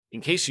In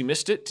case you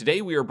missed it,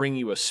 today we are bringing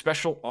you a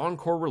special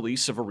Encore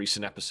release of a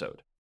recent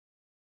episode.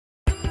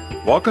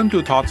 Welcome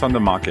to Thoughts on the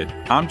Market.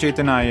 I'm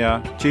Chetan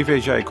Ahya, Chief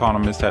Asia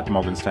Economist at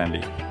Morgan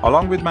Stanley.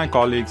 Along with my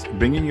colleagues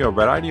bringing you a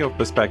variety of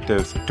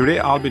perspectives, today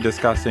I'll be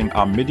discussing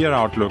our mid-year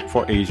outlook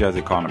for Asia's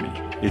economy.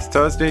 It's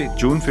Thursday,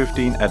 June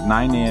 15 at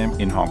 9 a.m.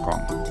 in Hong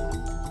Kong.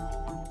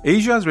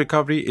 Asia's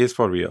recovery is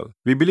for real.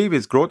 We believe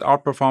its growth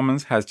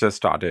outperformance has just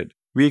started.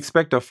 We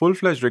expect a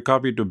full-fledged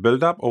recovery to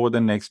build up over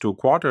the next 2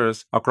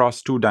 quarters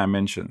across 2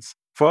 dimensions.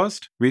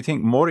 First, we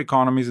think more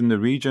economies in the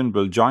region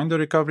will join the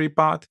recovery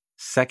path.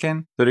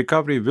 Second, the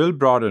recovery will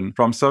broaden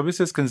from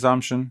services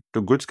consumption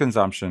to goods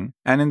consumption,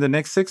 and in the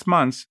next 6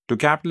 months to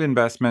capital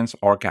investments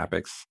or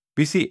CapEx.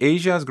 We see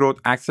Asia's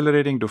growth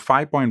accelerating to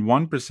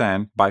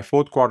 5.1% by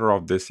fourth quarter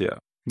of this year.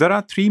 There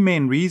are 3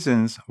 main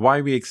reasons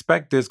why we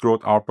expect this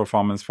growth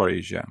outperformance for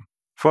Asia.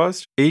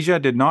 First, Asia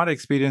did not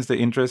experience the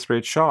interest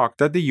rate shock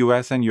that the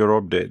US and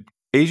Europe did.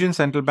 Asian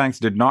central banks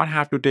did not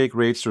have to take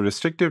rates to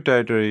restrictive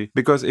territory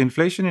because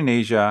inflation in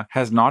Asia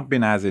has not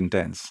been as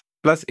intense.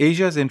 Plus,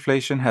 Asia's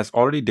inflation has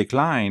already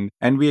declined,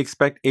 and we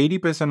expect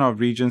 80% of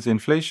region's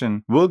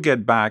inflation will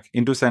get back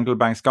into central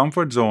bank's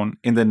comfort zone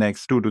in the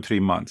next 2 to 3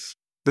 months.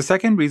 The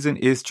second reason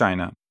is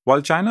China.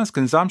 While China's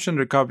consumption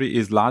recovery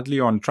is largely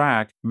on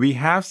track, we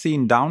have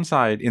seen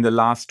downside in the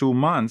last 2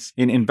 months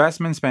in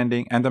investment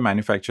spending and the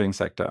manufacturing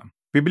sector.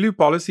 We believe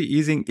policy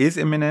easing is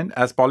imminent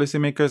as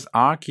policymakers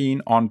are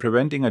keen on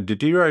preventing a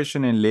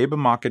deterioration in labor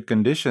market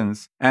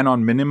conditions and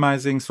on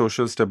minimizing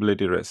social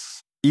stability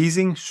risks.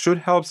 Easing should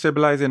help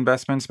stabilize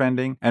investment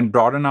spending and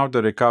broaden out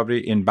the recovery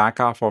in back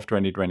half of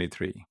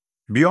 2023.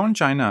 Beyond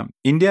China,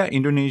 India,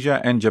 Indonesia,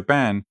 and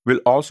Japan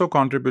will also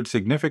contribute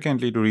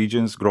significantly to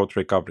region's growth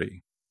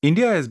recovery.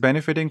 India is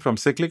benefiting from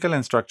cyclical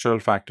and structural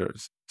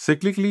factors.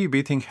 Cyclically,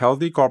 we think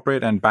healthy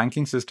corporate and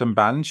banking system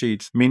balance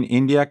sheets mean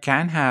India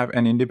can have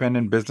an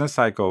independent business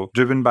cycle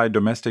driven by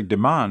domestic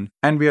demand,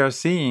 and we are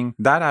seeing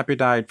that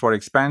appetite for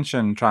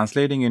expansion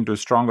translating into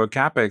stronger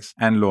CapEx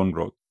and loan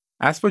growth.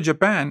 As for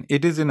Japan,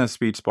 it is in a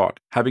sweet spot,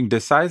 having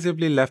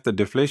decisively left the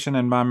deflation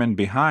environment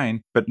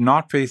behind but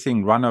not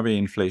facing runaway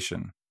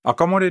inflation.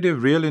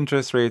 Accommodative real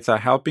interest rates are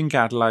helping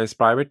catalyze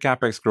private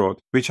CapEx growth,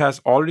 which has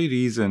already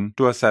risen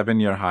to a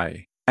 7-year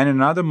high. And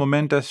another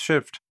momentous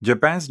shift,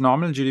 Japan's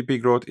nominal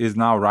GDP growth is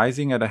now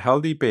rising at a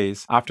healthy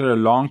pace after a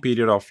long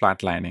period of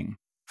flatlining.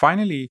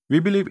 Finally, we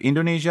believe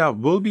Indonesia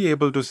will be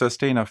able to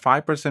sustain a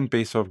 5%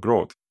 pace of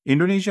growth.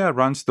 Indonesia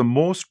runs the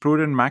most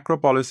prudent macro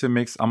policy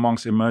mix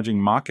amongst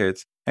emerging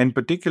markets. In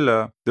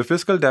particular, the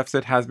fiscal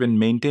deficit has been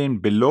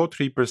maintained below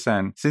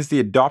 3% since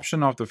the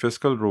adoption of the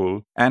fiscal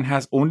rule and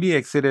has only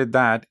exceeded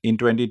that in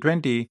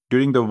 2020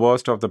 during the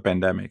worst of the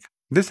pandemic.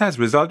 This has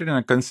resulted in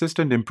a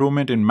consistent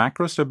improvement in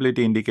macro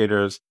stability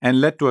indicators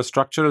and led to a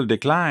structural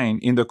decline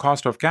in the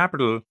cost of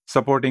capital,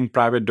 supporting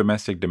private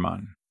domestic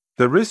demand.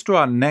 The risks to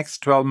our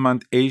next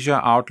 12-month Asia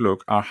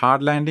outlook are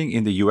hard landing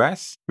in the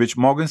US, which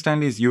Morgan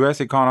Stanley's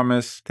US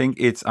economists think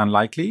it's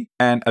unlikely,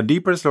 and a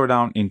deeper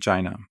slowdown in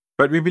China.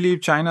 But we believe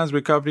China's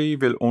recovery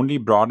will only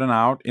broaden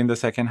out in the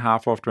second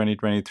half of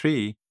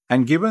 2023,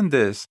 and given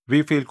this,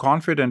 we feel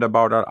confident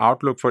about our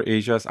outlook for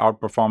Asia's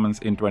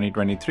outperformance in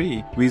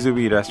 2023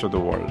 vis-à-vis the rest of the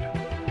world.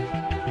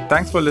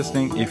 Thanks for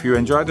listening. If you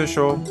enjoyed the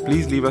show,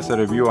 please leave us a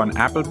review on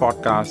Apple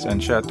Podcasts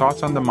and share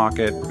thoughts on the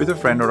market with a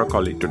friend or a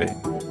colleague today.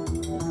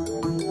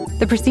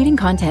 The preceding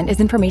content is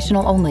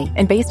informational only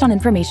and based on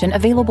information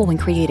available when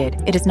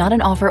created. It is not an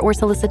offer or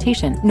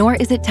solicitation, nor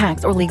is it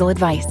tax or legal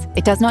advice.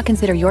 It does not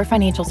consider your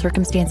financial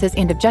circumstances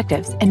and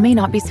objectives and may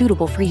not be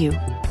suitable for you.